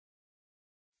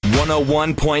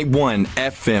101.1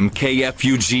 FM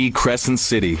KFUG Crescent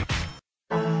City.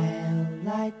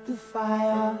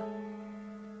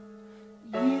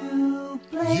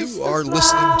 You are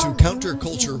listening to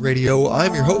Counterculture Radio.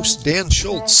 I'm your host, Dan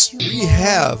Schultz. We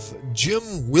have Jim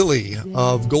Willie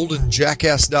of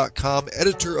GoldenJackass.com,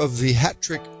 editor of the Hat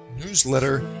Trick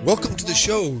newsletter. Welcome to the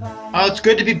show. It's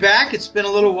good to be back. It's been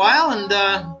a little while,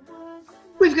 and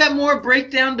we've got more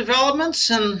breakdown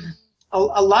developments and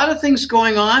a lot of things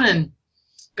going on. And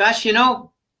gosh, you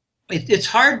know, it's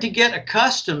hard to get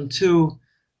accustomed to,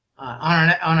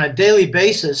 on a daily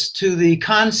basis, to the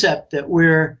concept that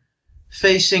we're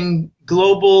facing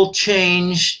global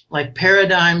change, like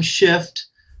paradigm shift,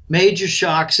 major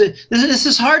shocks. This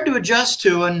is hard to adjust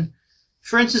to. And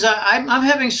for instance, I'm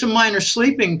having some minor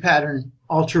sleeping pattern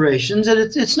alterations, and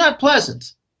it's not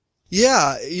pleasant.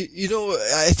 Yeah, you know,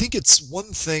 I think it's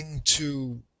one thing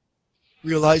to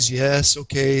realize, yes,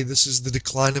 okay, this is the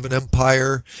decline of an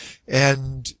empire,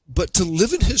 but to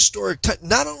live in historic time,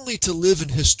 not only to live in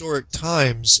historic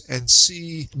times and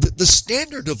see the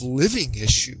standard of living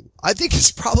issue, I think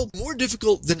is probably more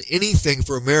difficult than anything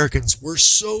for Americans. We're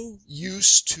so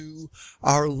used to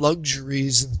our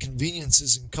luxuries and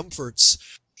conveniences and comforts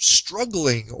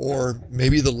struggling, or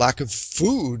maybe the lack of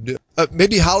food.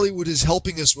 Maybe Hollywood is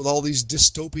helping us with all these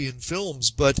dystopian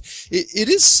films, but it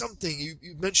is something. You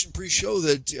mentioned pre-show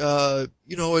that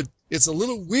you know, it's a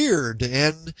little weird,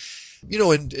 and you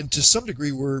know, and to some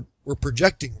degree we're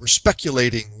projecting, we're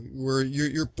speculating,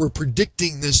 we're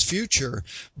predicting this future,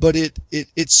 but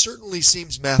it certainly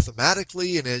seems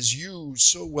mathematically, and as you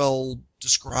so well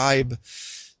describe,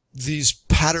 these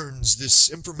patterns,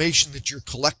 this information that you're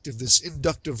collective, this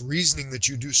inductive reasoning that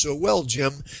you do so well,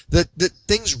 Jim, that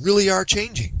things really are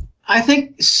changing. I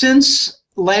think since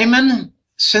Lehman,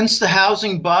 since the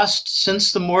housing bust,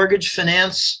 since the mortgage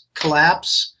finance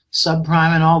collapse,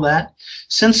 subprime and all that,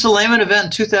 since the Lehman event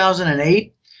in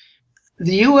 2008,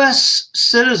 the U.S.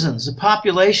 citizens, the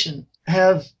population,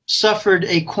 have suffered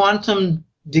a quantum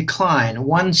decline, a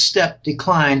one-step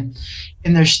decline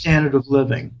in their standard of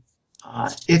living.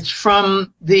 It's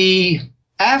from the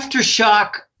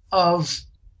aftershock of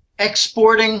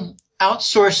exporting,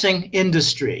 outsourcing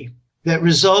industry that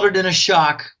resulted in a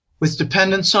shock with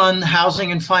dependence on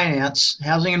housing and finance,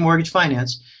 housing and mortgage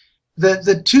finance.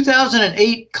 The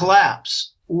 2008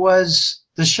 collapse was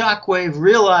the shockwave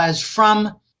realized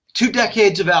from 2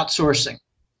 decades of outsourcing.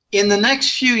 In the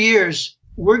next few years,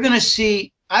 we're going to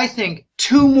see, I think,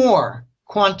 2 more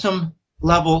quantum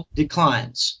level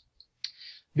declines,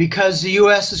 because the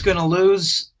U.S. is going to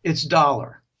lose its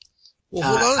dollar. Well,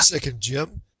 hold on a second,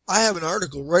 Jim. I have an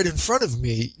article right in front of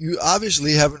me. You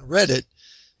obviously haven't read it.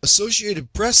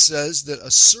 Associated Press says that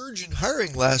a surge in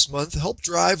hiring last month helped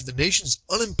drive the nation's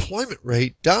unemployment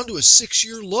rate down to a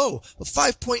 6-year low of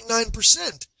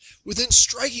 5.9%, within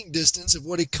striking distance of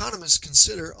what economists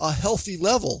consider a healthy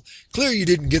level. Clear you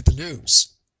didn't get the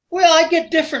news. Well, I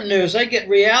get different news. I get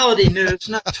reality news,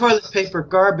 not toilet paper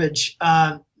garbage.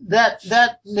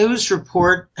 That news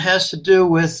report has to do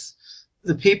with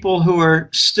the people who are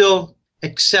still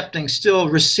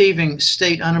receiving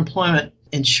state unemployment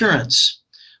insurance.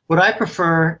 What I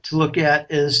prefer to look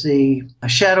at is the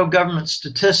shadow government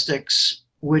statistics,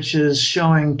 which is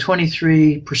showing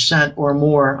 23% or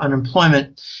more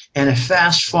unemployment and a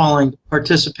fast falling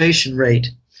participation rate.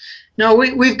 Now,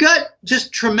 we've got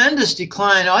just tremendous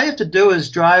decline. All you have to do is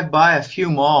drive by a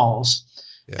few malls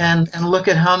and look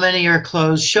at how many are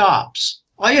closed shops.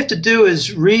 All you have to do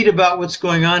is read about what's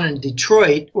going on in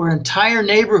Detroit, where entire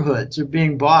neighborhoods are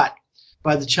being bought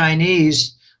by the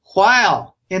Chinese,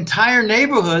 while entire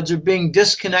neighborhoods are being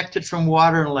disconnected from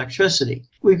water and electricity.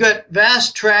 We've got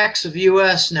vast tracts of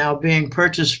U.S. now being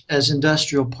purchased as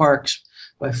industrial parks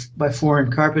by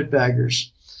foreign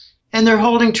carpetbaggers, and they're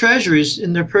holding treasuries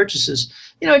in their purchases.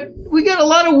 You know, we got a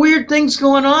lot of weird things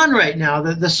going on right now.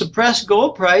 The suppressed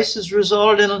gold price has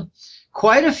resulted in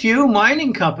quite a few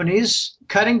mining companies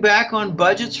cutting back on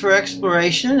budgets for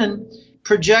exploration and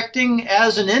projecting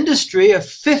as an industry a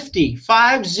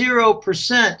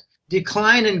 50%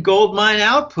 decline in gold mine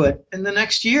output in the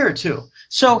next year or two.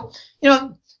 So, you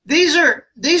know, these are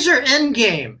end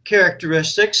game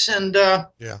characteristics, and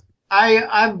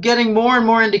I'm getting more and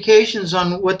more indications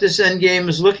on what this end game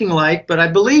is looking like. But I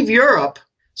believe Europe,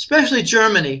 especially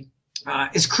Germany,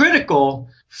 is critical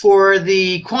for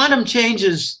the quantum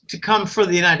changes to come for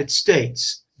the United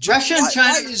States. Russia and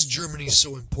China. Why is Germany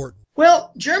so important?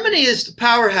 Well, Germany is the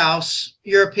powerhouse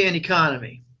European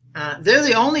economy. They're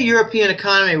the only European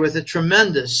economy with a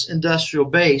tremendous industrial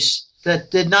base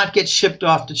that did not get shipped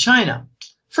off to China.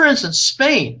 For instance,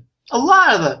 Spain, a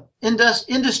lot of the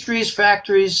industries,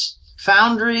 factories,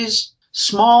 foundries,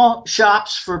 small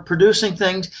shops for producing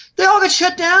things, they all got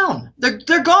shut down.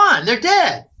 They're gone. They're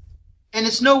dead. And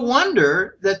it's no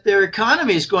wonder that their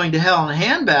economy is going to hell in a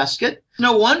handbasket.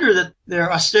 No wonder that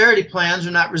their austerity plans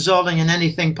are not resulting in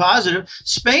anything positive.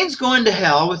 Spain's going to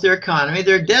hell with their economy.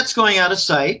 Their debt's going out of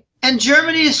sight. And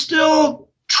Germany is still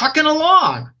trucking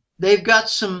along. They've got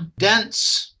some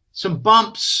dents, some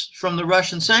bumps from the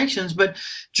Russian sanctions. But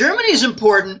Germany is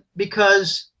important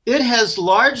because it has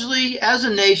largely, as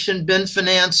a nation, been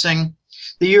financing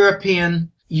the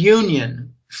European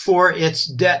Union for its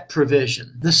debt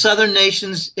provision. The southern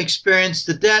nations experience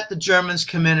the debt, the Germans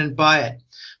come in and buy it.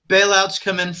 Bailouts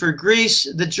come in for Greece,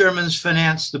 the Germans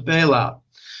finance the bailout.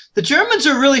 The Germans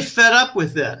are really fed up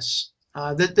with this.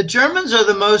 The Germans are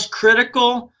the most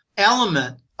critical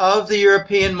element of the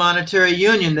European Monetary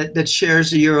Union that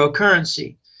shares the euro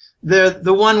currency. They're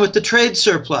the one with the trade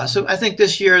surplus. So I think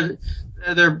this year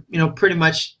they're pretty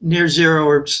much near zero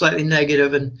or slightly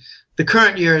negative, and the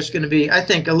current year is going to be, I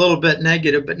think, a little bit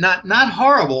negative, but not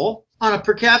horrible. On a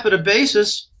per capita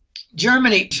basis,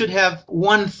 Germany should have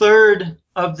 1/3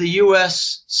 of the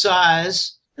U.S.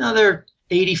 size. Now they're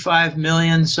 85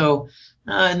 million, so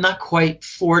not quite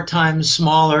 4 times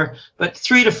smaller, but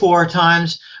 3 to 4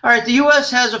 times. All right, the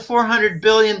U.S. has a $400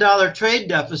 billion trade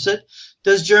deficit.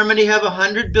 Does Germany have a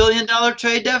 $100 billion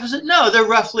trade deficit? No, they're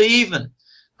roughly even.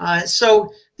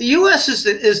 So the U.S.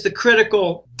 is the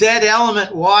critical dead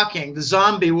element walking, the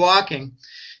zombie walking.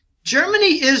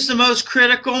 Germany is the most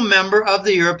critical member of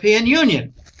the European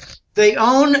Union. They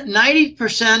own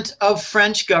 90% of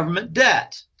French government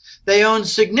debt. They own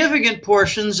significant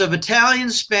portions of Italian,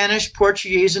 Spanish,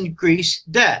 Portuguese, and Greece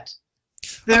debt.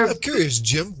 I'm curious,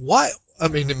 Jim, why? I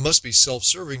mean, it must be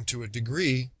self-serving to a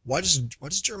degree. Why does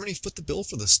Germany foot the bill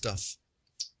for this stuff?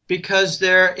 Because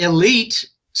their elite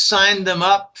signed them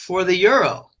up for the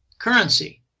euro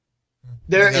currency.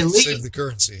 Their elite save the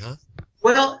currency, huh?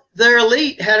 Well, their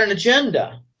elite had an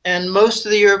agenda, and most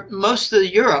of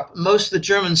the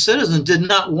German citizens did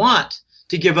not want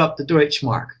to give up the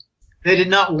Deutschmark. They did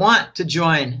not want to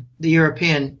join the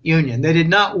European Union. They did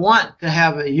not want to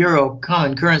have a euro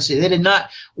common currency. They did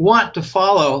not want to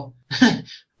follow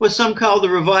what some call the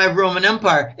revived Roman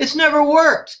Empire. It's never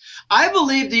worked. I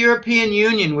believe the European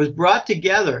Union was brought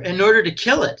together in order to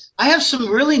kill it. I have some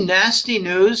really nasty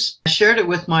news. I shared it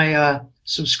with my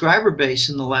subscriber base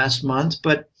in the last month,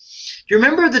 but do you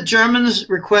remember the Germans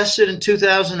requested in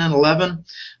 2011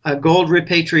 gold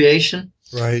repatriation?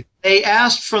 Right. They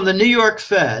asked from the New York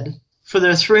Fed for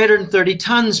their 330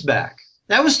 tons back.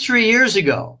 That was 3 years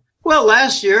ago. Well,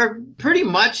 last year, pretty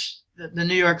much the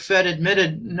New York Fed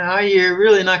admitted, no, you're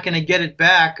really not going to get it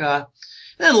back.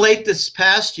 Then late this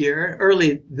past year,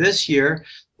 early this year,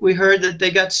 we heard that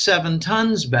they got 7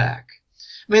 tons back.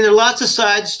 I mean, there are lots of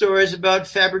side stories about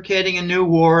fabricating a new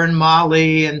war in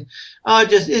Mali, and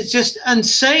it's just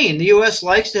insane. The U.S.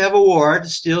 likes to have a war to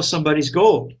steal somebody's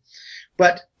gold.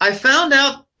 But I found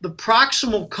out the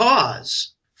proximal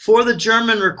cause for the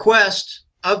German request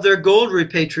of their gold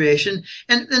repatriation,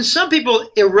 and some people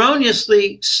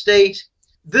erroneously state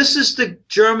this is the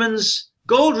Germans'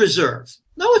 gold reserve.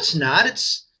 No, it's not.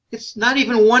 It's not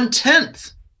even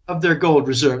 1/10 of their gold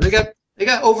reserve. They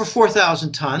got over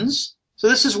 4,000 tons. So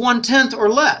this is 1/10 or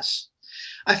less.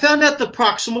 I found out the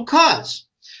proximal cause.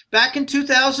 Back in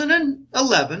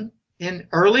 2011, in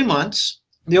early months,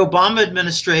 the Obama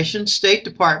administration, State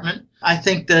Department, I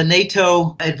think the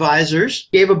NATO advisors,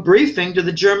 gave a briefing to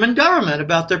the German government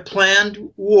about their planned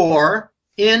war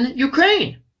in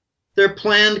Ukraine, their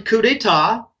planned coup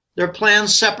d'etat, their planned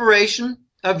separation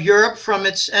of Europe from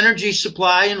its energy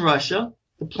supply in Russia,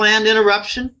 the planned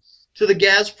interruption to the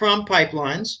Gazprom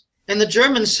pipelines. And the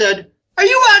Germans said, "Are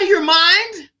you out of your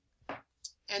mind?"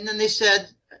 And then they said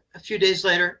a few days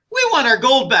later, "We want our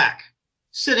gold back."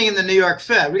 Sitting in the New York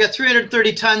Fed. We got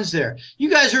 330 tons there. You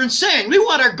guys are insane. We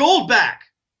want our gold back.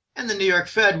 And the New York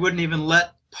Fed wouldn't even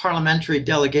let parliamentary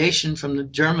delegation from the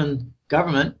German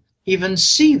government even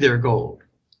see their gold.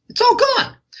 It's all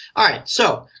gone. All right,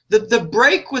 so the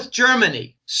break with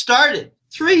Germany started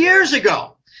 3 years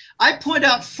ago. I point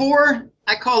out 4,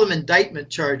 I call them indictment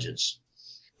charges.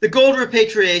 The gold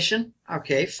repatriation,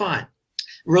 okay, fine.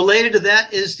 Related to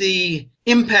that is the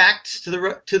impact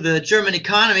to the German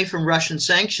economy from Russian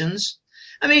sanctions.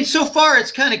 I mean, so far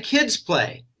it's kind of kids'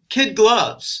 play, kid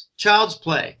gloves, child's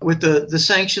play with the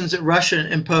sanctions that Russia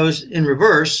imposed in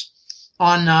reverse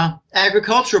on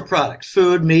agricultural products,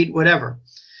 food, meat, whatever.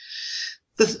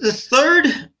 The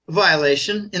third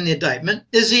violation in the indictment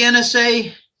is the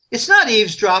NSA. It's not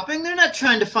eavesdropping. They're not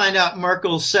trying to find out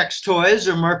Merkel's sex toys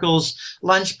or Merkel's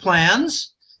lunch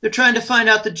plans. They're trying to find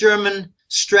out the German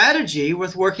strategy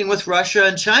with working with Russia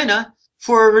and China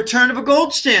for a return of a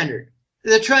gold standard.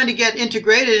 They're trying to get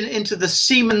integrated into the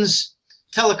Siemens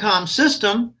telecom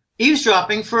system,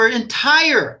 eavesdropping for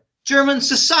entire German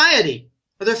society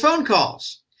with their phone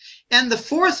calls. And the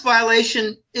fourth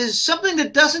violation is something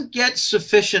that doesn't get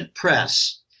sufficient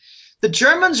press. The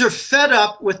Germans are fed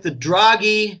up with the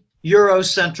Draghi Euro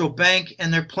Central Bank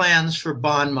and their plans for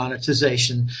bond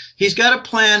monetization. He's got a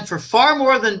plan for far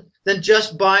more than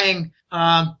just buying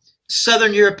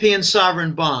Southern European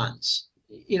sovereign bonds,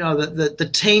 the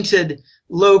tainted,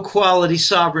 low-quality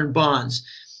sovereign bonds.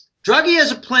 Draghi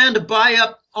has a plan to buy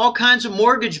up all kinds of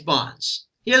mortgage bonds.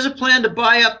 He has a plan to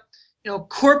buy up,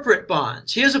 corporate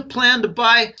bonds. He has a plan to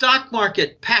buy stock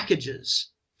market packages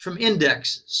from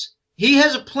indexes. He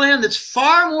has a plan that's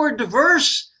far more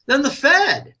diverse than the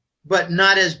Fed, but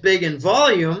not as big in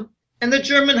volume. And the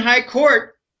German High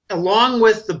Court, along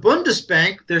with the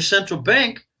Bundesbank, their central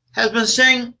bank, has been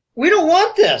saying, we don't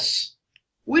want this.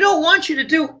 We don't want you to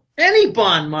do any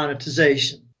bond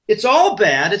monetization. It's all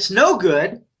bad. It's no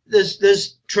good.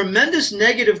 There's tremendous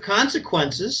negative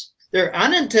consequences. There are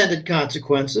unintended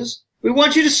consequences. We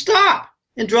want you to stop.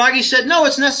 And Draghi said, no,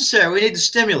 it's necessary. We need the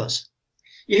stimulus.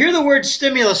 You hear the word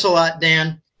stimulus a lot,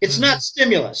 Dan. It's not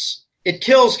stimulus. It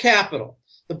kills capital.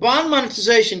 The bond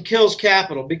monetization kills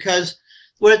capital because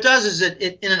what it does is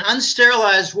it in an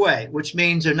unsterilized way, which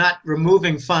means they're not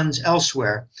removing funds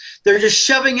elsewhere. They're just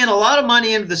shoving in a lot of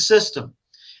money into the system.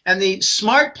 And the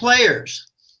smart players,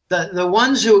 the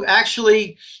ones who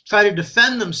actually try to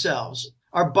defend themselves,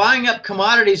 are buying up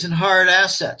commodities and hard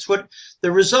assets. What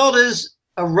the result is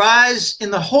a rise in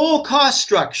the whole cost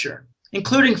structure,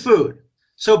 including food.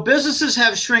 So businesses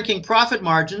have shrinking profit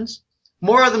margins.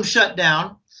 More of them shut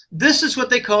down. This is what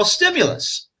they call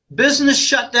stimulus. Business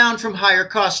shut down from higher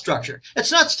cost structure.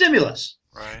 It's not stimulus.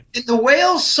 Right. In the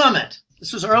Wales summit,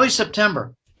 this was early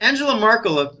September, Angela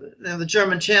Merkel, the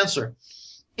German chancellor,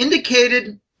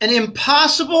 indicated an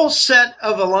impossible set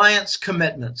of alliance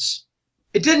commitments.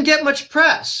 It didn't get much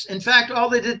press. In fact, all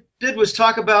they did was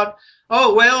talk about,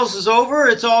 oh, Wales is over.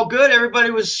 It's all good.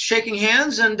 Everybody was shaking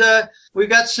hands, and we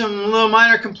got some little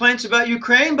minor complaints about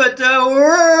Ukraine, but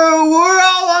we're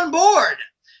all on board.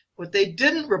 What they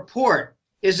didn't report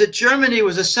is that Germany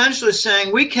was essentially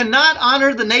saying, we cannot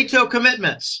honor the NATO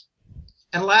commitments.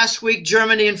 And last week,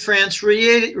 Germany and France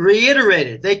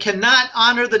reiterated they cannot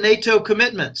honor the NATO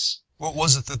commitments. What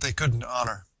was it that they couldn't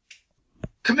honor?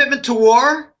 Commitment to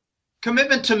war,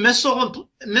 commitment to missile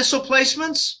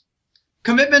placements,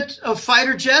 commitment of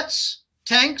fighter jets,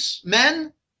 tanks,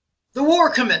 men, the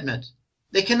war commitment.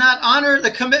 They cannot honor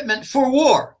the commitment for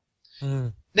war.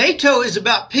 NATO is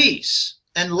about peace,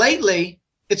 and lately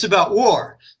it's about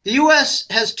war. The U.S.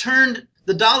 has turned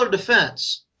the dollar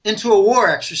defense into a war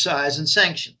exercise and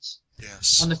sanctions.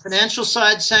 Yes. On the financial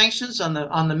side, sanctions. On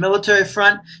the military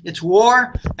front, it's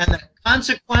war, and the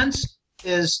consequence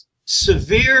is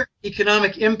severe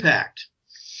economic impact.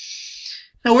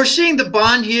 Now we're seeing the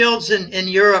bond yields in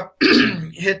Europe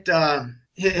hit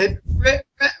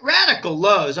radical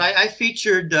lows. I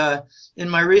featured in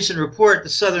my recent report the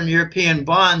Southern European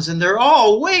bonds, and they're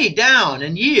all way down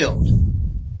in yield.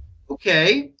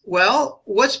 Okay, well,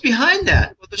 what's behind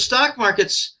that? Well, the stock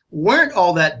markets weren't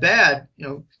all that bad,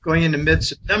 going into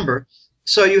mid-September.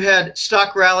 So you had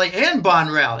stock rally and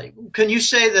bond rally. Can you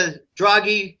say the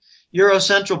Draghi Euro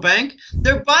Central Bank?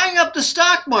 They're buying up the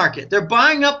stock market. They're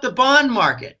buying up the bond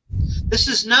market. This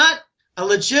is not a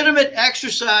legitimate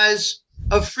exercise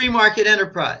of free market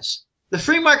enterprise. The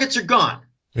free markets are gone.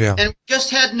 Yeah. And we just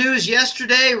had news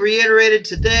yesterday, reiterated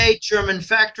today, German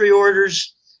factory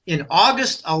orders in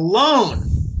August alone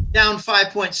down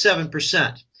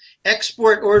 5.7%.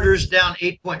 Export orders down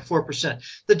 8.4%.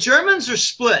 The Germans are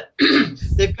split.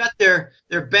 They've got their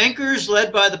bankers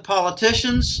led by the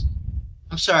politicians.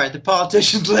 I'm sorry, the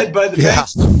politicians led by the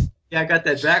banks. Yeah, I got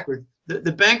that backward.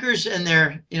 The bankers and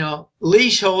their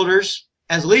leaseholders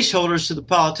as leaseholders to the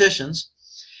politicians.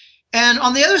 And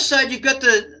on the other side, you've got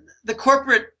the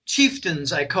corporate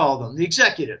chieftains, I call them, the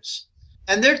executives.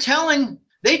 And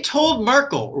they told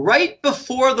Merkel right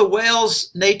before the Wales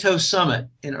NATO summit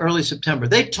in early September,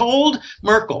 they told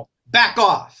Merkel, back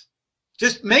off.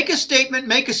 Just make a statement,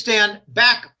 make a stand,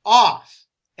 back off.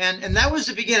 And that was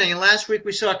the beginning. And last week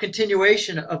we saw a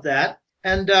continuation of that.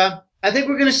 And I think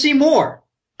we're going to see more.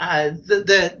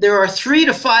 There are 3,000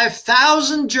 to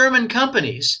 5,000 German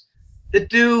companies that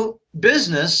do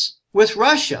business with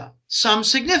Russia, some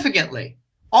significantly.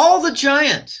 All the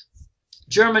giant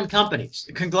German companies,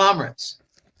 the conglomerates,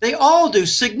 they all do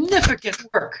significant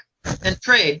work and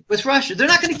trade with Russia. They're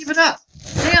not going to give it up.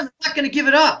 Dan, they're not going to give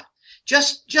it up.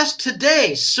 Just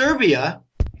today, Serbia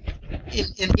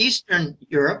in Eastern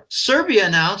Europe, Serbia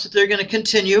announced that they're going to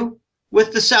continue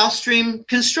with the South Stream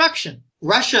construction.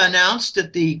 Russia announced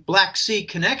that the Black Sea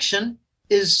connection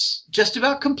is just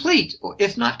about complete, or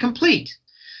if not complete.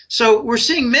 So we're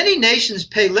seeing many nations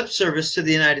pay lip service to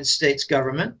the United States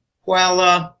government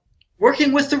while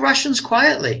working with the Russians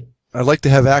quietly. I'd like to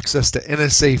have access to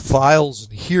NSA files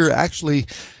and hear actually,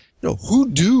 who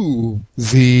do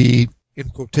the, in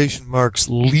quotation marks,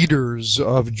 leaders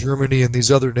of Germany and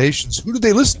these other nations, who do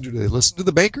they listen to? Do they listen to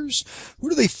the bankers? Who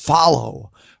do they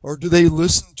follow? Or do they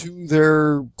listen to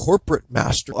their corporate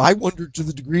master? I wonder, to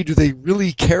the degree, do they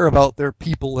really care about their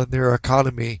people and their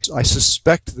economy? I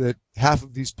suspect that half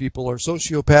of these people are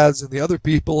sociopaths and the other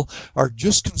people are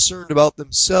just concerned about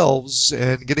themselves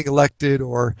and getting elected,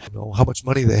 or how much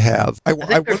money they have. I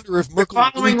wonder if Merkel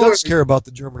really does care about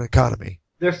the German economy.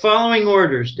 They're following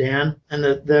orders, Dan. And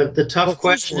the tough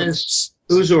question is,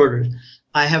 whose orders?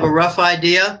 I have a rough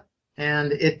idea,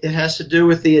 and it has to do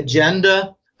with the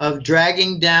agenda of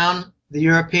dragging down the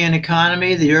European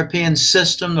economy, the European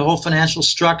system, the whole financial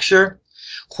structure,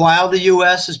 while the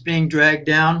U.S. is being dragged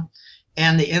down,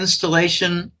 and the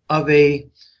installation of a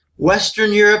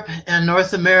Western Europe and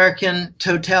North American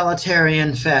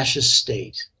totalitarian fascist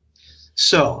state.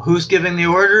 So, who's giving the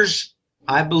orders?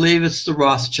 I believe it's the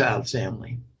Rothschild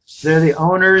family. They're the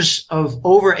owners of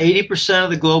over 80% of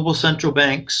the global central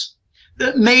banks.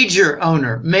 The major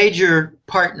owner, major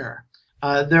partner.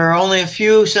 There are only a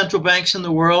few central banks in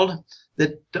the world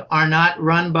that are not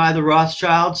run by the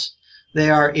Rothschilds. They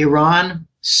are Iran,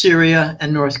 Syria,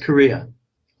 and North Korea.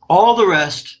 All the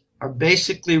rest are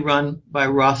basically run by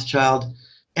Rothschild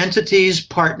entities,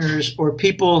 partners, or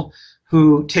people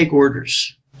who take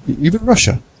orders. Even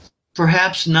Russia.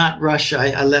 Perhaps not Russia.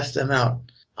 I left them out.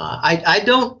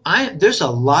 There's a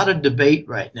lot of debate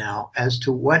right now as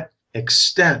to what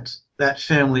extent that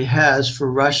family has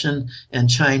for Russian and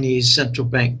Chinese central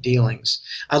bank dealings.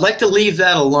 I'd like to leave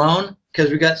that alone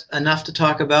because we've got enough to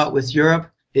talk about with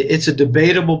Europe. It's a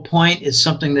debatable point. It's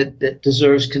something that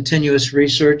deserves continuous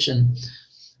research. And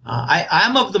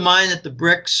I'm of the mind that the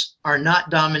BRICS are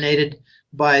not dominated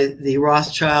by the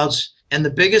Rothschilds. And the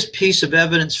biggest piece of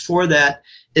evidence for that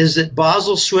is that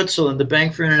Basel, Switzerland, the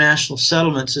Bank for International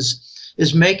Settlements,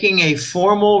 is making a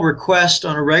formal request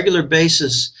on a regular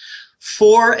basis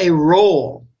for a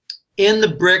role in the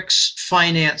BRICS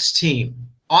finance team,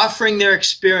 offering their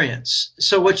experience.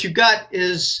 So what you've got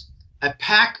is a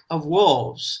pack of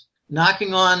wolves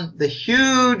knocking on the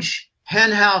huge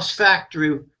henhouse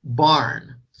factory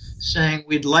barn, saying,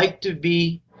 we'd like to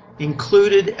be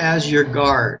included as your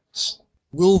guards.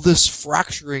 Will this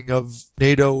fracturing of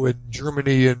NATO and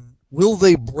Germany, and will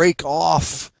they break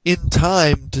off in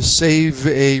time to save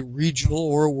a regional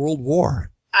or a world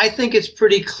war? I think it's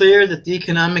pretty clear that the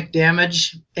economic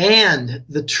damage and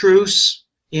the truce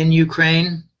in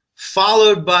Ukraine,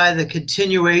 followed by the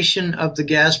continuation of the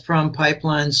Gazprom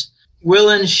pipelines, will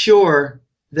ensure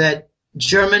that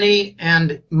Germany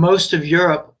and most of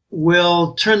Europe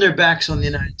will turn their backs on the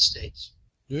United States.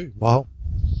 Wow.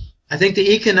 I think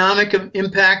the economic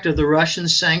impact of the Russian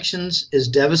sanctions is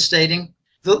devastating.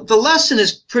 The lesson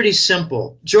is pretty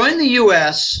simple. Join the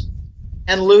U.S.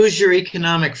 and lose your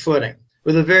economic footing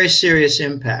with a very serious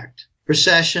impact.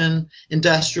 Recession,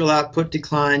 industrial output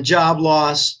decline, job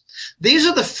loss. These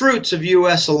are the fruits of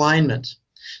U.S. alignment.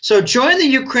 So join the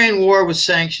Ukraine war with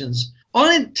sanctions,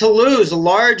 only to lose a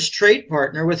large trade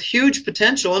partner with huge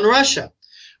potential in Russia.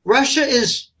 Russia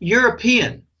is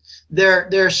European.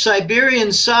 Their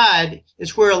Siberian side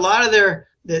is where a lot of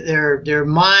their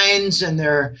mines and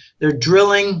their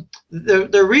drilling,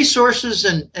 their resources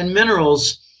and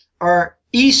minerals are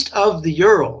east of the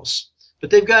Urals. But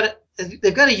they've got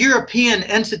a European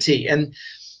entity, and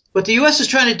what the U.S. is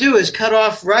trying to do is cut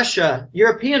off Russia,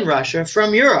 European Russia,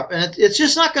 from Europe, and it's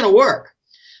just not going to work.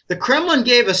 The Kremlin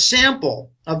gave a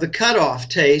sample of the cutoff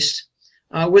taste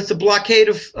with the blockade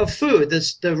of food.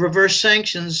 That's the reverse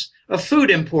sanctions of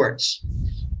food imports,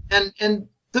 and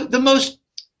the most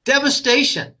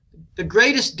devastation, the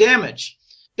greatest damage,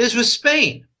 is with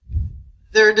Spain.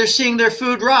 They're seeing their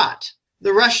food rot.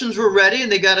 The Russians were ready,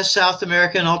 and they got a South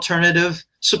American alternative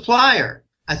supplier.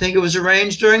 I think it was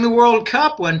arranged during the World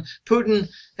Cup when Putin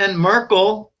and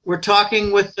Merkel were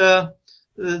talking with the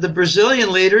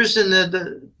Brazilian leaders in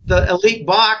the elite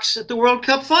box at the World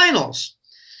Cup finals.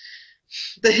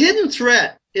 The hidden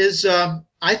threat is,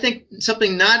 I think,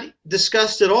 something not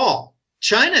discussed at all.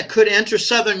 China could enter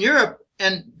Southern Europe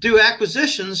and do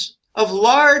acquisitions of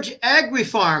large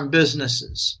agri-farm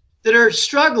businesses that are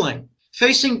struggling,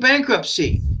 facing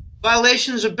bankruptcy,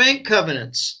 violations of bank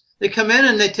covenants. They come in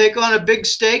and they take on a big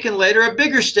stake and later a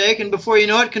bigger stake, and before you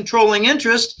know it, controlling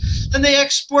interest, and they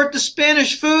export the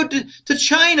Spanish food to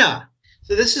China.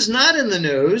 So this is not in the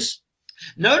news.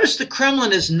 Notice the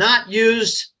Kremlin has not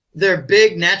used their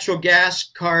big natural gas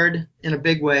card in a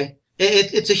big way.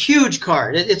 It's a huge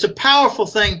card. It's a powerful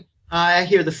thing. I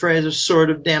hear the phrase of sword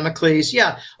of Damocles.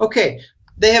 Yeah, okay.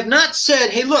 They have not said,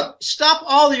 hey, look, stop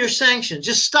all of your sanctions.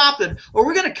 Just stop it, or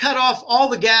we're going to cut off all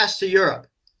the gas to Europe.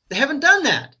 They haven't done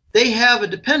that. They have a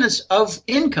dependence of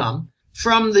income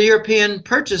from the European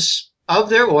purchase of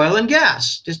their oil and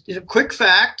gas. Just a quick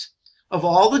fact, of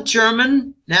all the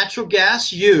German natural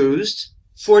gas used,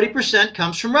 40%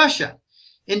 comes from Russia.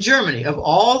 In Germany, of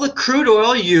all the crude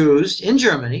oil used in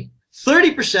Germany,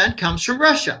 30% comes from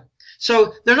Russia.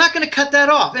 So they're not going to cut that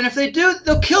off. And if they do,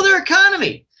 they'll kill their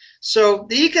economy. So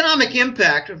the economic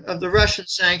impact of the Russian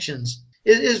sanctions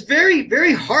is very,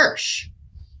 very harsh.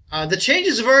 The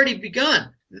changes have already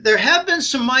begun. There have been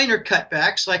some minor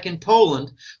cutbacks, like in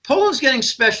Poland. Poland's getting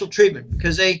special treatment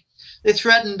because they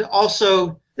threatened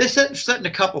also, they threatened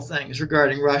a couple things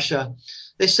regarding Russia.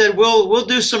 They said, we'll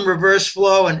do some reverse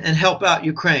flow and help out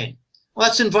Ukraine. Well,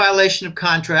 that's in violation of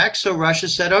contracts. So Russia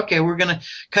said, okay, we're going to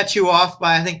cut you off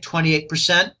by, I think,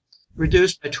 28%.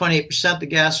 Reduced by 28% the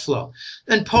gas flow.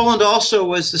 And Poland also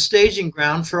was the staging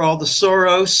ground for all the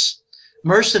Soros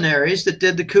mercenaries that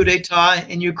did the coup d'etat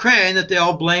in Ukraine that they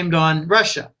all blamed on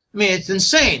Russia. I mean, it's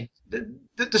insane.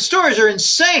 The stories are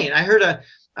insane. I heard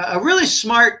a really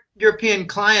smart European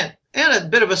client and a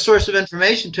bit of a source of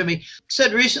information to me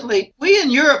said recently, we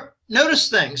in Europe notice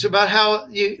things about how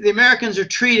the Americans are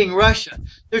treating Russia.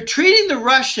 They're treating the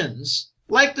Russians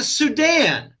like the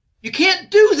Sudan. You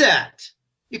can't do that.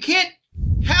 You can't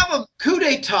have a coup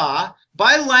d'etat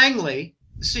by Langley,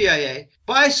 the CIA,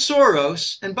 by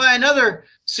Soros, and by another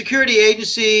security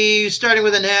agency starting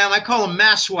with an M. I call them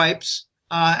mass wipes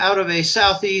out of a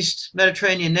southeast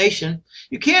Mediterranean nation.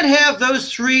 You can't have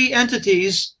those three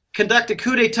entities conduct a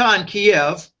coup d'etat in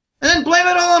Kiev and then blame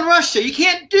it all on Russia. You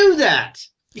can't do that.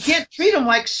 You can't treat them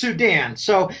like Sudan.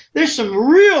 So there's some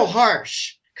real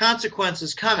harsh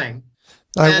consequences coming.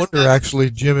 I wonder, actually,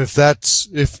 Jim,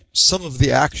 if some of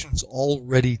the actions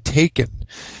already taken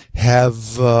have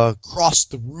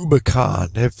crossed the Rubicon,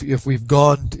 if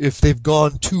they've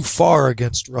gone too far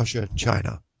against Russia and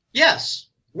China. Yes,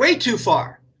 way too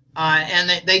far,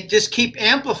 and they just keep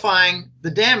amplifying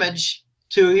the damage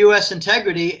to U.S.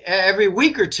 integrity every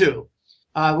week or two.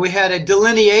 We had a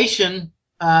delineation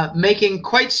making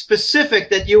quite specific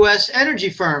that U.S. energy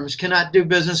firms cannot do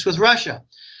business with Russia.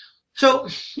 So,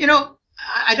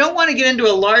 I don't want to get into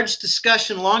a long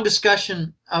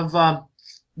discussion of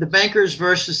the bankers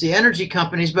versus the energy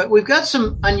companies, but we've got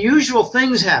some unusual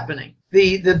things happening.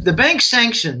 The bank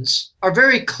sanctions are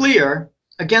very clear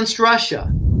against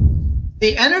Russia.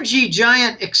 The energy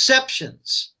giant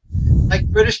exceptions, like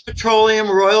British Petroleum,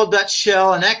 Royal Dutch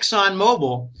Shell, and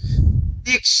ExxonMobil,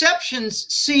 the exceptions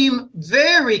seem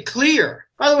very clear.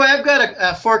 By the way, I've got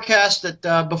a forecast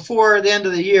that before the end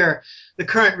of the year, the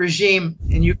current regime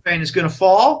in Ukraine is going to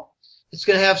fall. It's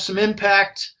going to have some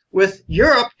impact with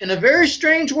Europe in a very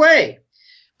strange way.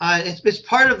 It's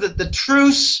part of the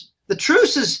truce. The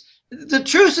truce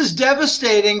is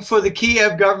devastating for the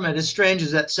Kiev government, as strange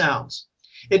as that sounds.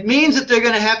 It means that they're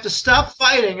going to have to stop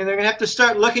fighting and they're going to have to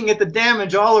start looking at the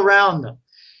damage all around them.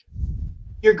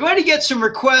 You're going to get some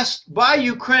requests by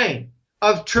Ukraine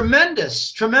of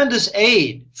tremendous, tremendous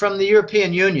aid from the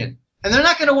European Union, and they're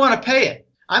not going to want to pay it.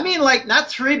 I mean, like not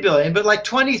 $3 billion, but like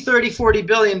 $20, $30, $40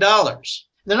 billion.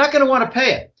 They're not going to want to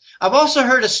pay it. I've also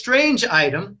heard a strange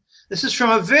item. This is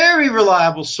from a very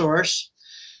reliable source,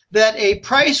 that a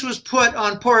price was put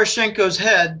on Poroshenko's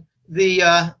head,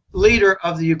 the leader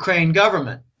of the Ukraine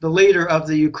government, the leader of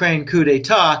the Ukraine coup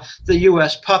d'etat, the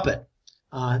U.S. puppet.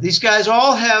 These guys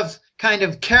all have kind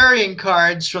of carrying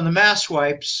cards from the mass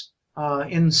wipes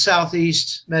in the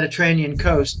southeast Mediterranean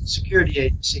coast security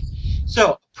agency.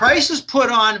 So price is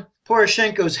put on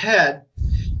Poroshenko's head,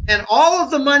 and all of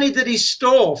the money that he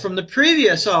stole from the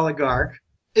previous oligarch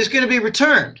is going to be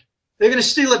returned. They're going to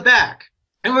steal it back.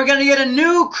 And we're going to get a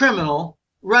new criminal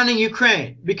running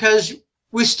Ukraine because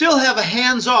we still have a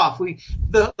hands-off.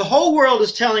 The whole world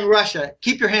is telling Russia,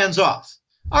 keep your hands off.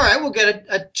 All right, we'll get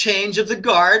a change of the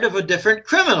guard of a different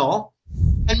criminal,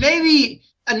 and maybe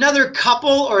another couple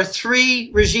or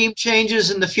three regime changes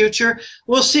in the future.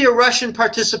 We'll see a Russian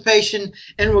participation,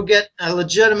 and we'll get a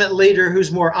legitimate leader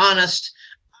who's more honest.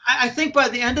 I think by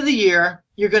the end of the year,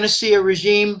 you're going to see a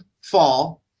regime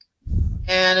fall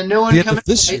and a new one come in.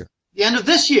 The end of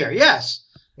this year, yes.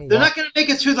 They're not going to make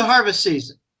it through the harvest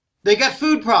season. They got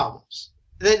food problems.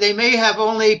 They may have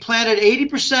only planted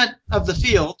 80% of the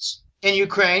fields in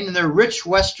Ukraine, and they're rich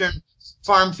Western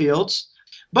farm fields.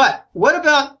 But what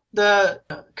about the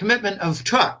commitment of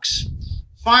trucks,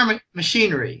 farm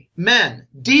machinery, men,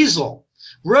 diesel,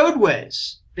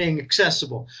 roadways being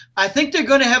accessible? I think they're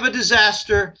going to have a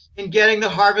disaster in getting the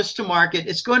harvest to market.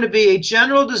 It's going to be a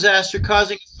general disaster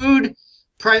causing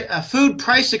a food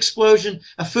price explosion,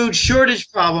 a food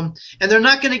shortage problem, and they're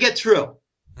not going to get through.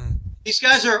 These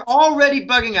guys are already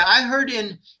bugging out. I heard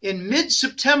in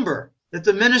mid-September that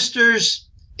the ministers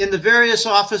in the various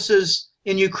offices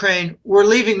in Ukraine were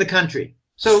leaving the country.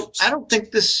 So I don't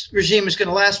think this regime is going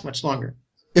to last much longer.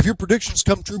 If your predictions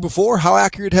come true before, how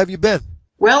accurate have you been?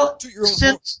 Well,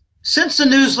 since the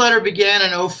newsletter began in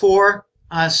 2004,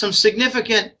 some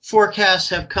significant forecasts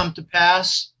have come to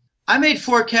pass. I made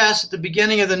forecasts at the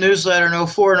beginning of the newsletter in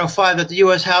 2004 and 2005 that the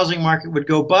U.S. housing market would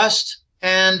go bust,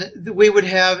 and we would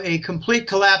have a complete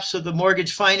collapse of the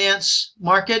mortgage finance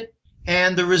market,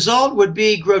 and the result would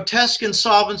be grotesque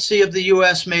insolvency of the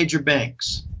U.S. major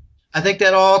banks. I think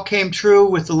that all came true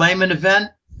with the Lehman event,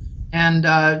 and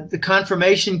the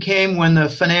confirmation came when the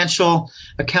Financial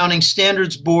Accounting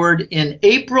Standards Board in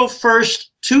April 1st,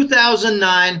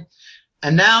 2009,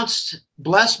 announced,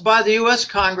 blessed by the U.S.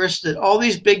 Congress, that all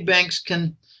these big banks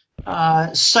can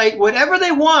cite whatever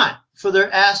they want for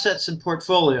their assets and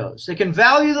portfolios. They can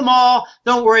value them all.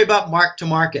 Don't worry about mark to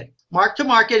market. Mark to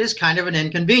market is kind of an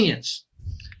inconvenience.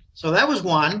 So that was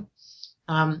one.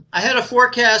 I had a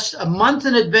forecast a month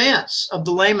in advance of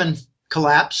the Lehman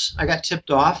collapse. I got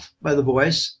tipped off by the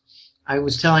voice. I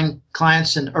was telling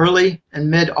clients in early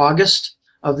and mid-August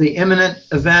of the imminent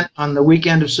event on the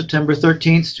weekend of September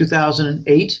 13th,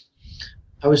 2008.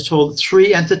 I was told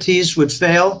 3 entities would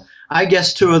fail. I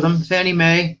guessed 2 of them, Fannie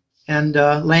Mae and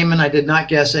Lehman. I did not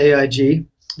guess AIG,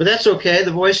 but that's okay.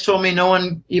 The voice told me no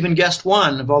one even guessed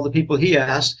 1 of all the people he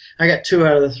asked. I got 2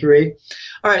 out of the 3.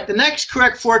 All right, the next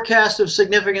correct forecast of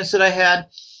significance that I had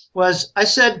was, I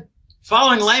said,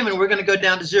 following Lehman, we're going to go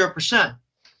down to 0%.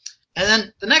 And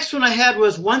then the next one I had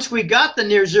was, once we got the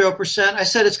near 0%, I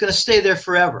said it's going to stay there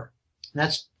forever. And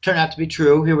that's turned out to be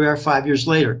true. Here we are 5 years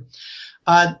later.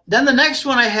 Then the next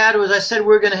one I had was, I said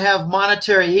we're going to have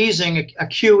monetary easing, a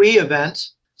QE event.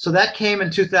 So that came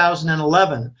in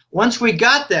 2011. Once we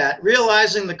got that,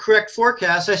 realizing the correct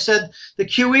forecast, I said the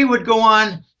QE would go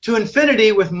on to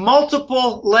infinity with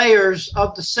multiple layers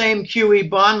of the same QE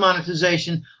bond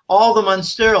monetization, all of them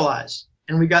unsterilized.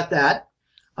 And we got that.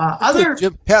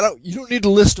 Jim, Pat, you don't need to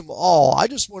list them all. I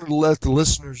just wanted to let the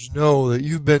listeners know that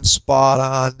you've been spot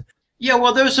on. Yeah,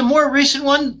 well, there's a more recent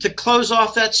one to close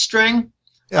off that string.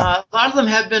 Yeah. A lot of them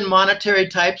have been monetary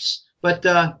types, but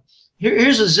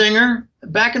here's a zinger.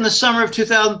 Back in the summer of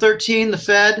 2013, the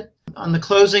Fed, on the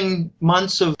closing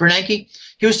months of Bernanke,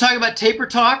 he was talking about taper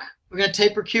talk. We're going to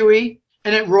taper QE,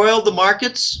 and it roiled the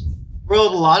markets,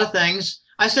 roiled a lot of things.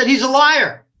 I said, he's a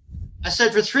liar. I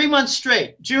said for 3 months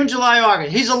straight, June, July,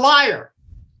 August, he's a liar.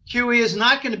 QE is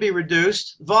not going to be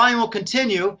reduced. Volume will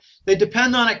continue. They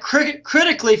depend on it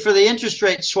critically for the interest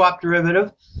rate swap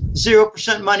derivative.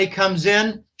 0% money comes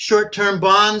in, short-term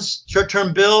bonds,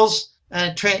 short-term bills,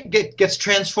 and it gets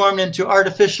transformed into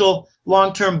artificial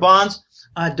long-term bonds.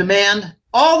 Demand.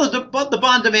 All the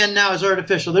bond demand now is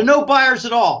artificial. There are no buyers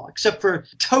at all, except for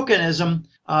tokenism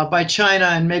by China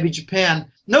and maybe Japan.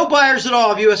 No buyers at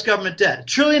all of U.S. government debt. $1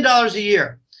 trillion a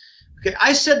year. Okay,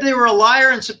 I said they were a liar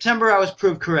in September. I was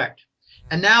proved correct.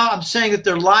 And now I'm saying that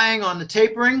they're lying on the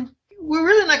tapering. We're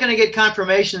really not going to get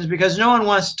confirmations because no one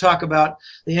wants to talk about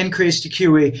the increase to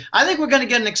QE. I think we're going to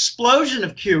get an explosion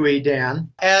of QE, Dan,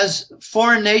 as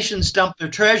foreign nations dump their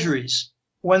treasuries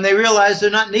when they realize they're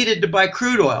not needed to buy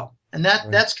crude oil. And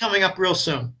that's coming up real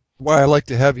soon. Why I like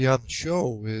to have you on the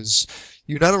show is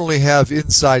you not only have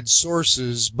inside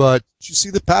sources, but you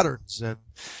see the patterns and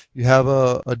you have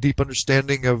a deep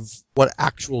understanding of what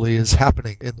actually is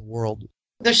happening in the world.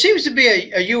 There seems to be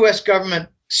a U.S. government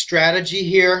strategy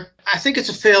here. I think it's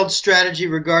a failed strategy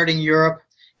regarding Europe.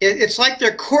 It's like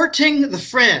they're courting the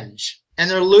fringe and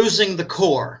they're losing the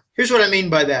core. Here's what I mean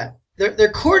by that.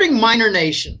 They're courting minor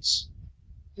nations.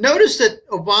 Notice that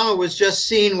Obama was just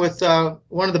seen with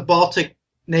one of the Baltic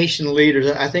nation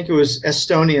leaders. I think it was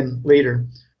Estonian leader,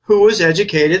 who was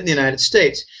educated in the United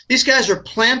States. These guys are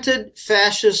planted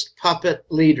fascist puppet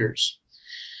leaders.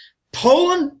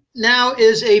 Poland now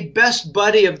is a best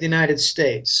buddy of the United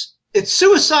States. It's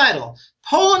suicidal.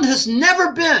 Poland has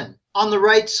never been on the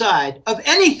right side of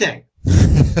anything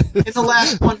in the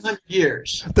last 100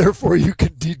 years. Therefore, you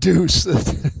can deduce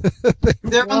that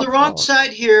they're on the wrong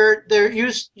side here. They're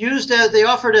used as, they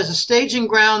offered as a staging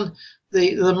ground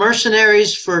the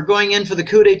mercenaries for going in for the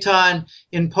coup d'etat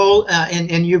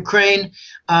in Ukraine.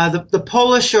 The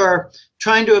Polish are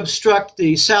trying to obstruct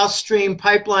the South Stream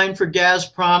pipeline for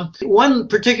Gazprom. One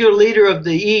particular leader of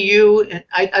the EU,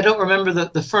 I don't remember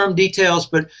the firm details,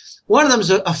 but one of them is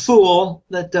a fool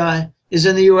that is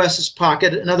in the U.S.'s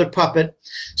pocket, another puppet.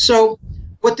 So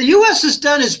what the U.S. has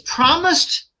done is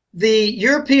promised the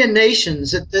European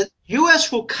nations that the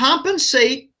U.S. will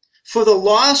compensate for the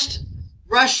lost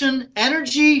Russian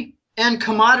energy and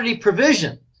commodity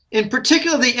provision, in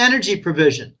particular the energy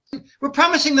provision. We're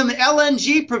promising them the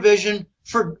LNG provision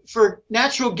for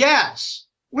natural gas.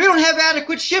 We don't have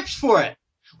adequate ships for it.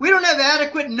 We don't have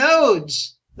adequate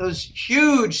nodes, those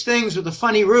huge things with a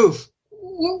funny roof.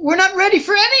 We're not ready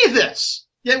for any of this.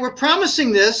 Yet we're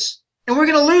promising this, and we're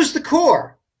going to lose the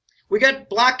core. We got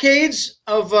blockades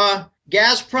of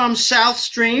Gazprom South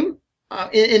Stream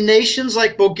in nations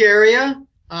like Bulgaria,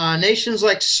 nations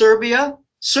like Serbia.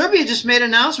 Serbia just made an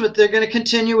announcement they're going to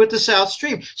continue with the South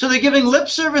Stream. So they're giving lip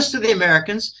service to the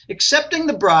Americans, accepting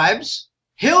the bribes.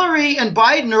 Hillary and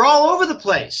Biden are all over the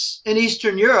place in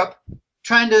Eastern Europe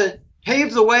trying to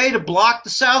pave the way to block the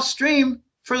South Stream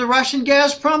for the Russian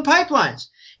Gazprom pipelines.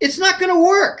 It's not going to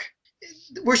work.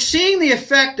 We're seeing the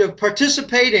effect of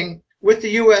participating with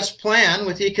the U.S. plan,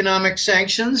 with economic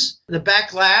sanctions, the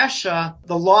backlash,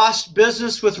 the lost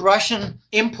business with Russian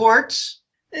imports.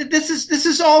 This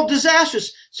is all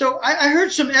disastrous. So I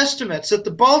heard some estimates that the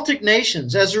Baltic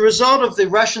nations, as a result of the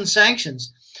Russian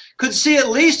sanctions, could see at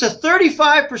least a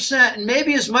 35% and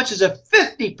maybe as much as a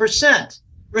 50%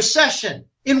 recession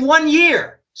in 1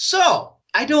 year. So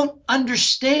I don't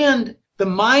understand the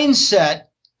mindset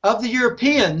of the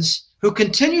Europeans who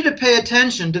continue to pay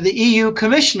attention to the EU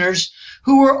commissioners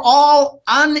who were all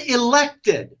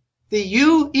unelected. The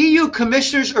EU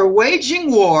commissioners are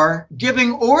waging war,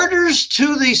 giving orders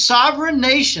to the sovereign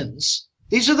nations.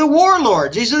 These are the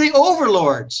warlords. These are the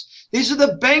overlords. These are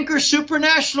the banker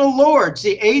supranational lords,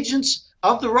 the agents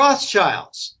of the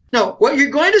Rothschilds. Now, what you're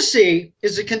going to see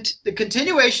is the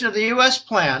continuation of the U.S.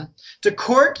 plan to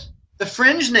court the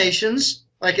fringe nations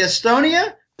like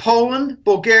Estonia, Poland,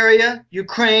 Bulgaria,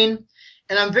 Ukraine,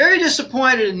 and I'm very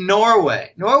disappointed in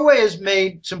Norway. Norway has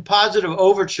made some positive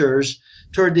overtures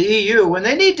toward the EU when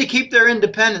they need to keep their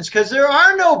independence because there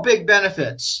are no big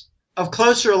benefits of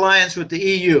closer alliance with the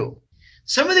EU.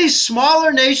 Some of these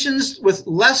smaller nations with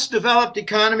less developed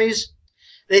economies,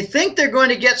 they think they're going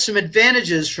to get some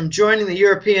advantages from joining the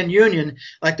European Union,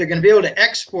 like they're going to be able to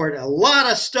export a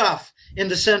lot of stuff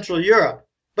into Central Europe.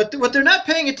 But what they're not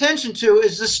paying attention to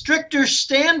is the stricter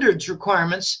standards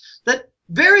requirements that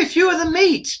very few of them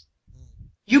meet.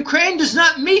 Ukraine does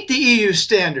not meet the EU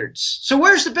standards. So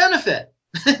where's the benefit?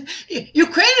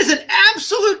 Ukraine is an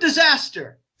absolute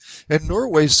disaster. And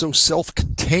Norway's so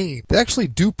self-contained. They actually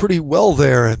do pretty well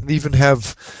there and even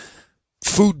have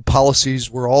food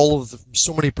policies where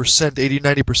so many percent, 80,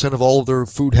 90% of all of their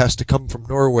food has to come from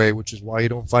Norway, which is why you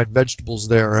don't find vegetables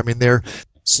there. I mean, they're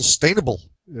sustainable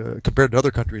compared to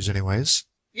other countries anyways.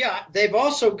 Yeah, they've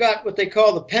also got what they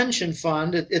call the pension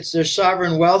fund. It's their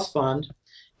sovereign wealth fund.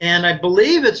 And I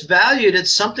believe it's valued at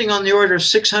something on the order of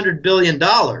 $600 billion.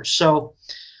 So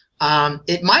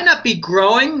it might not be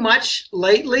growing much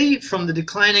lately from the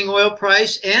declining oil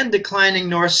price and declining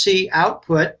North Sea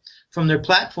output from their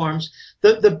platforms.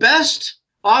 The best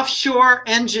offshore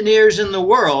engineers in the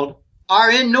world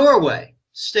are in Norway,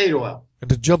 State Oil. And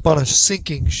to jump on a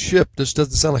sinking ship, this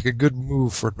doesn't sound like a good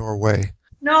move for Norway.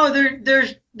 No,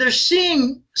 they're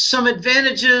seeing some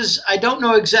advantages. I don't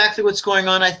know exactly what's going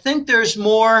on. I think there's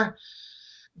more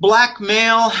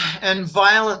blackmail and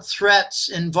violent threats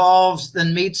involved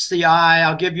than meets the eye.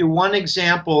 I'll give you one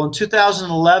example. In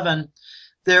 2011,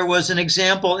 there was an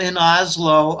example in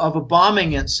Oslo of a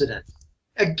bombing incident.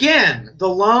 Again, the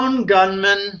lone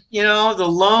gunman, the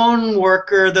lone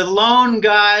worker, the lone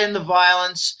guy in the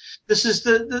violence. This is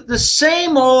the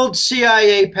same old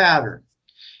CIA pattern.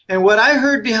 And what I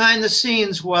heard behind the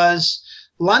scenes was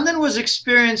London was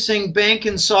experiencing bank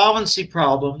insolvency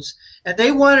problems, and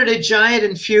they wanted a giant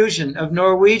infusion of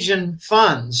Norwegian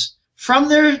funds from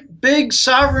their big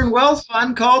sovereign wealth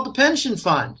fund called the pension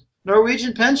fund,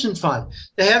 Norwegian pension fund.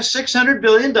 They have $600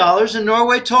 billion, and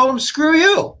Norway told them, screw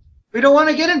you. We don't want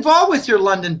to get involved with your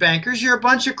London bankers. You're a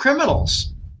bunch of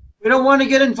criminals. We don't want to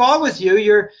get involved with you.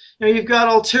 You've got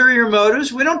ulterior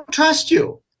motives. We don't trust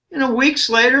you. Weeks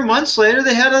later, months later,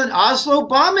 they had an Oslo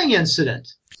bombing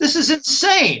incident. This is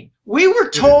insane. We were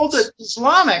told that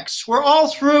Islamics were all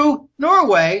through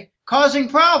Norway causing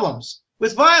problems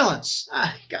with violence.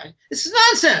 God, this is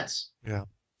nonsense. Yeah.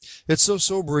 It's so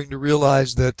sobering to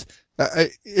realize that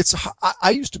I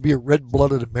used to be a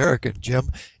red-blooded American, Jim.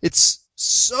 It's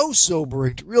so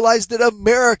sobering to realize that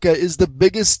America is the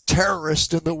biggest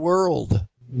terrorist in the world.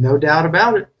 No doubt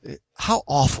about it. How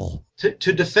awful.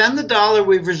 To defend the dollar,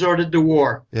 we've resorted to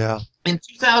war. Yeah. In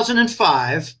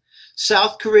 2005,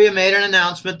 South Korea made an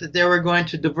announcement that they were going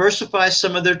to diversify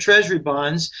some of their treasury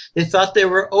bonds. They thought they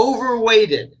were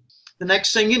overweighted. The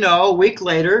next thing you know, a week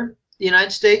later, the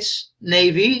United States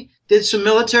Navy did some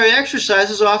military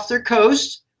exercises off their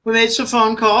coast. We made some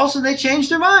phone calls, and they changed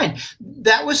their mind.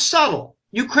 That was subtle.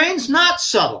 Ukraine's not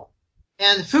subtle,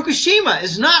 and Fukushima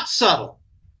is not subtle.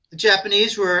 The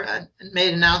Japanese made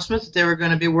an announcement that they were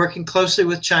going to be working closely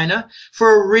with China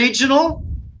for a regional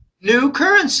new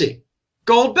currency,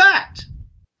 gold-backed.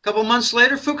 A couple months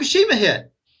later, Fukushima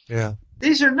hit. Yeah.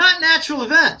 These are not natural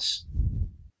events.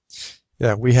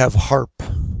 Yeah, we have HARP.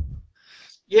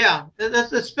 Yeah,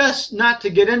 that's best not to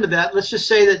get into that. Let's just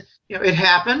say that it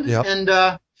happened, Yep.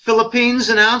 and Philippines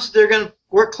announced they're going to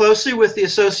work closely with the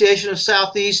Association of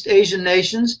Southeast Asian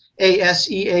Nations,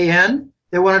 ASEAN.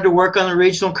 They wanted to work on the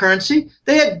regional currency.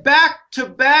 They had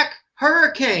back-to-back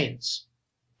hurricanes.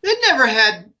 They'd never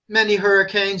had many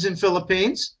hurricanes in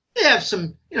Philippines. They have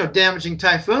some, damaging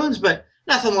typhoons, but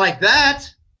nothing like that.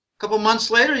 A couple months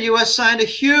later, the U.S. signed a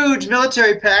huge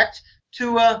military pact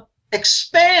to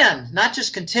expand, not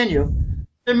just continue,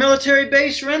 their military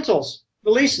base rentals, the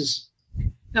leases.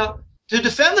 Now, to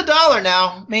defend the dollar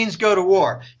now means go to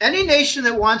war. Any nation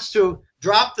that wants to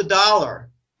drop the dollar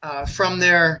from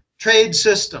their trade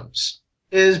systems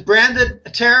is branded a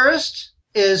terrorist,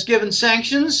 is given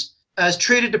sanctions, is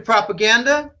treated to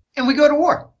propaganda, and we go to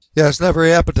war. Yeah, it's not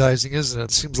very appetizing, isn't it?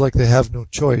 It seems like they have no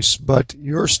choice. But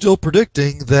you're still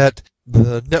predicting that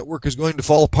the network is going to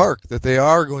fall apart, that they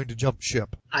are going to jump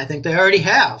ship. I think they already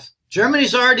have.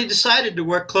 Germany's already decided to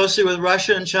work closely with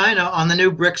Russia and China on the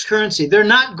new BRICS currency. They're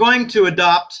not going to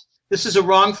adopt, this is a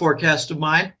wrong forecast of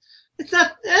mine.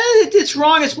 It's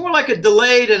wrong. It's more like a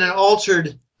delayed and an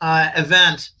altered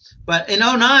event. But in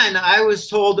 2009, I was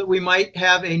told that we might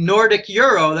have a Nordic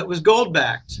euro that was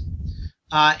gold-backed.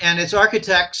 And its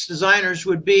architects, designers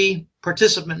would be,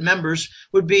 participant members,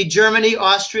 would be Germany,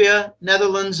 Austria,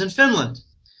 Netherlands, and Finland.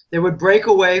 They would break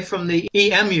away from the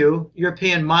EMU,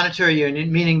 European Monetary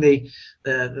Union, meaning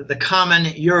the common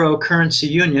euro currency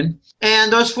union.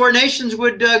 And those four nations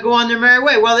would go on their merry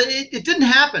way. Well, it didn't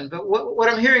happen. But what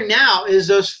I'm hearing now is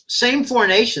those same four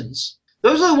nations,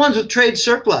 those are the ones with trade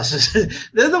surpluses.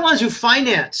 They're the ones who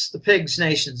finance the pigs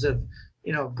nations of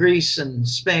Greece and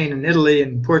Spain and Italy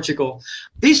and Portugal.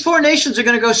 These four nations are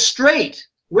going to go straight,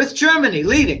 with Germany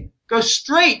leading, go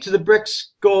straight to the BRICS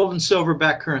gold and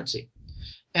silver-backed currency.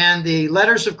 And the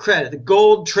letters of credit, the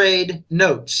gold trade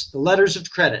notes, the letters of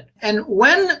credit. And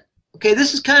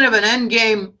this is kind of an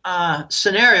endgame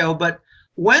scenario, but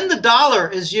when the dollar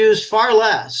is used far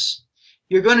less,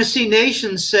 you're going to see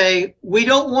nations say, we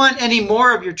don't want any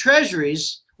more of your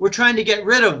treasuries, we're trying to get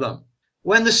rid of them.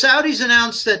 When the Saudis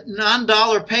announced that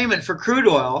non-dollar payment for crude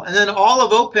oil, and then all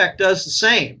of OPEC does the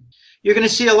same, you're going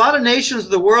to see a lot of nations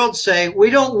of the world say, we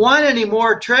don't want any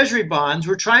more treasury bonds,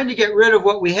 we're trying to get rid of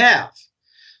what we have.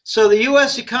 So the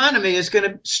U.S. economy is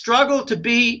going to struggle to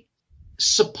be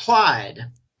supplied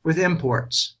with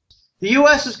imports. The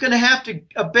U.S. is going to have to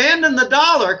abandon the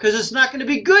dollar because it's not going to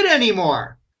be good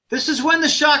anymore. This is when the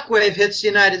shockwave hits the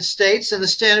United States and the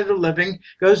standard of living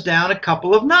goes down a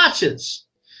couple of notches.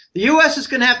 The U.S. is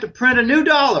going to have to print a new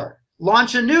dollar,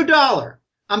 launch a new dollar.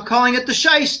 I'm calling it the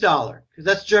Scheiss dollar because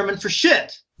that's German for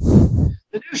shit.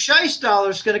 The new Scheiss dollar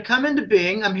is going to come into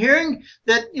being. I'm hearing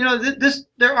that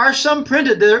there are some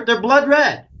printed. They're blood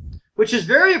red, which is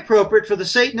very appropriate for the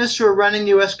Satanists who are running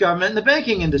the U.S. government and the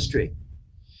banking industry.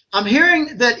 I'm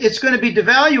hearing that it's going to be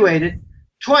devaluated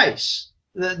twice.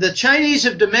 The Chinese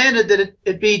have demanded that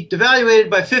it be devaluated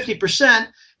by 50%,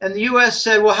 and the U.S.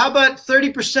 said, well, how about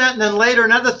 30% and then later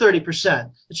another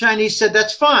 30%? The Chinese said,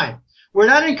 that's fine. We're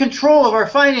not in control of our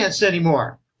finance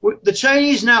anymore. The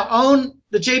Chinese now own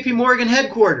the J.P. Morgan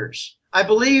headquarters. I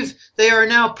believe they are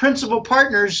now principal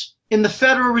partners in the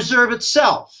Federal Reserve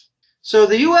itself. So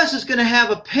the U.S. is going to have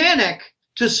a panic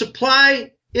to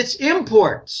supply its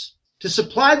imports, to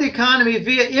supply the economy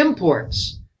via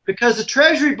imports, because the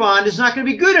Treasury bond is not going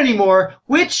to be good anymore,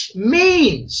 which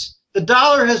means the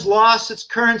dollar has lost its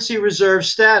currency reserve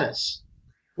status.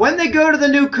 When they go to the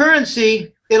new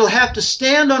currency, it'll have to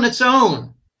stand on its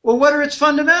own. Well, what are its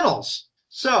fundamentals?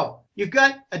 So you've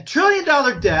got $1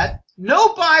 trillion debt,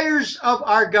 no buyers of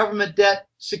our government debt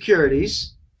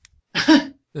securities.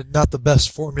 Not the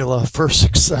best formula for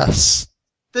success.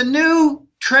 The new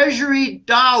Treasury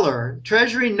dollar,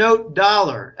 Treasury note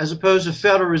dollar, as opposed to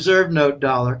Federal Reserve note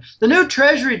dollar, the new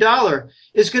Treasury dollar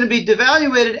is going to be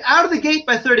devaluated out of the gate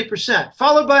by 30%,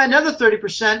 followed by another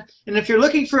 30%. And if you're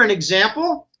looking for an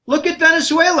example, look at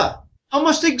Venezuela.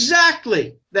 Almost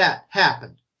exactly that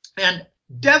happened. And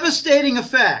devastating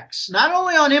effects, not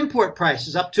only on import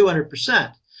prices up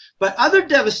 200%, but other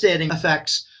devastating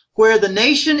effects where the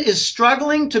nation is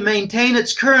struggling to maintain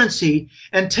its currency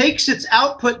and takes its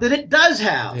output that it does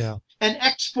have and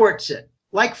exports it,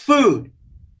 like food,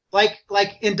 like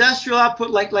industrial output,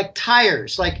 like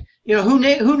tires, like, you know,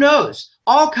 who knows?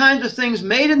 All kinds of things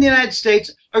made in the United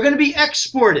States are going to be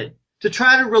exported to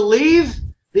try to relieve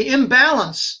the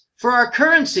imbalance for our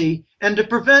currency and to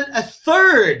prevent a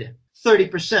third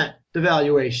 30%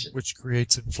 devaluation. Which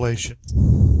creates inflation.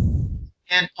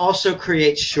 And also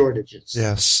creates shortages.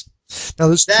 Yes. Now,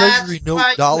 this Treasury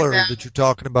note dollar that you're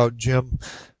talking about, Jim,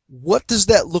 what does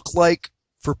that look like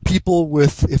for people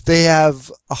with, if they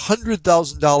have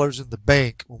 $100,000 in the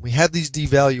bank, when we have these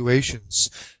devaluations,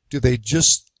 do they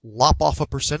just lop off a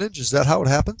percentage? Is that how it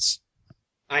happens?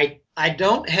 I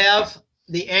don't have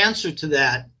the answer to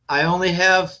that. I only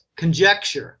have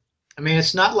conjecture. I mean,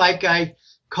 it's not like I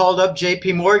called up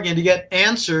J.P. Morgan to get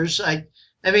answers. I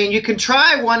mean, you can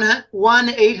try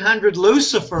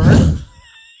 1-800-LUCIFER.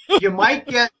 You might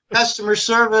get customer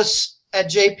service at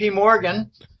J.P.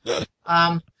 Morgan.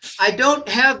 I don't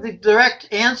have the direct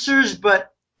answers,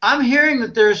 but I'm hearing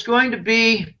that there's going to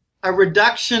be a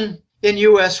reduction in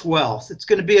U.S. wealth. It's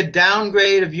going to be a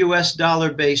downgrade of U.S.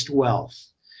 dollar-based wealth.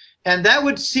 And that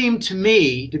would seem to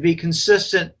me to be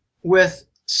consistent with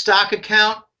stock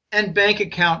account and bank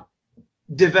account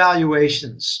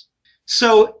devaluations.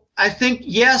 So I think,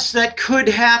 yes, that could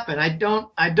happen. I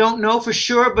don't know for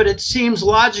sure, but it seems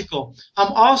logical.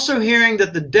 I'm also hearing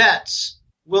that the debts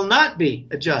will not be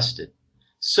adjusted.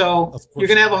 So you're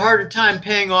going to have a harder time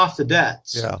paying off the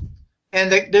debts. Yeah.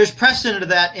 And there's precedent of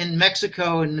that in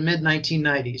Mexico in the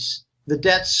mid-1990s. The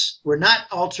debts were not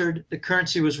altered. The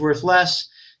currency was worth less.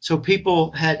 So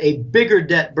people had a bigger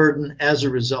debt burden as a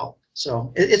result.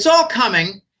 So it's all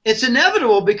coming. It's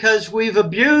inevitable because we've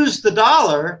abused the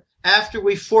dollar after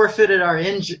we forfeited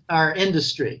our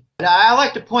industry. I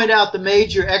like to point out the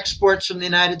major exports from the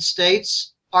United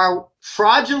States are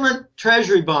fraudulent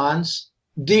treasury bonds,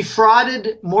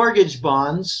 defrauded mortgage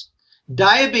bonds,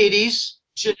 diabetes,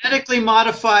 genetically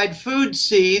modified food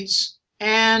seeds,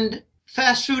 and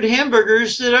fast food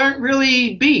hamburgers that aren't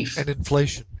really beef. And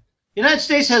inflation. The United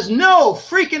States has no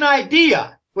freaking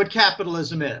idea what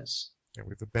capitalism is. Yeah,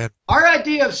 we've abandoned. Our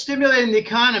idea of stimulating the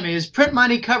economy is print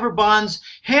money, cover bonds,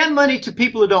 hand money to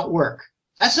people who don't work.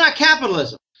 That's not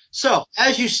capitalism. So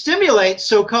as you stimulate,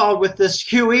 so-called, with this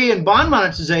QE and bond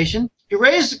monetization, you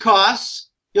raise the costs,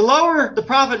 you lower the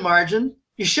profit margin,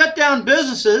 you shut down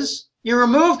businesses, you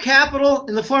remove capital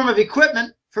in the form of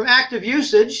equipment from active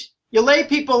usage, you lay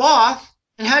people off,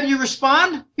 and how do you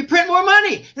respond? You print more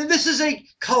money. And this is a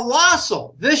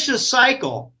colossal, vicious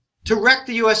cycle to wreck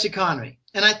the U.S. economy.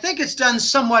 And I think it's done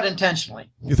somewhat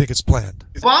intentionally. You think it's planned?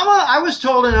 Obama, I was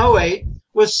told in 2008,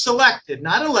 was selected,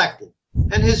 not elected.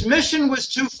 And his mission was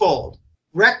twofold: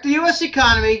 wreck the U.S.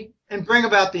 economy and bring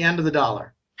about the end of the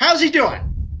dollar. How's he doing?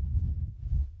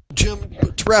 Jim,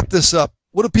 to wrap this up,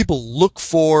 what do people look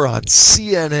for on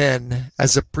CNN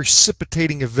as a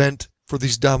precipitating event for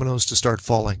these dominoes to start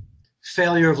falling?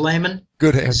 Failure of Lehman.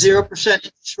 Good answer. 0%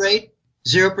 interest rate,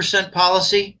 0%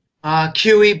 policy,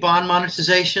 QE, bond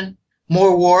monetization,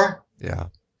 more war. Yeah.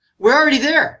 We're already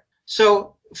there.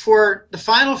 So for the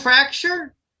final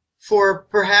fracture, for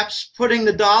perhaps putting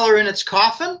the dollar in its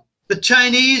coffin, the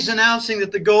Chinese announcing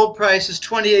that the gold price is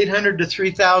 $2,800 to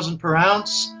 $3,000 per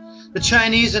ounce, the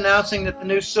Chinese announcing that the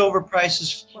new silver price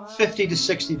is $50 to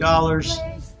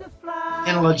 $60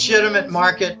 in a legitimate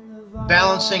market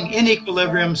balancing in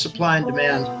equilibrium supply and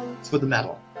demand for the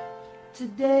metal.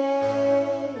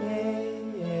 Today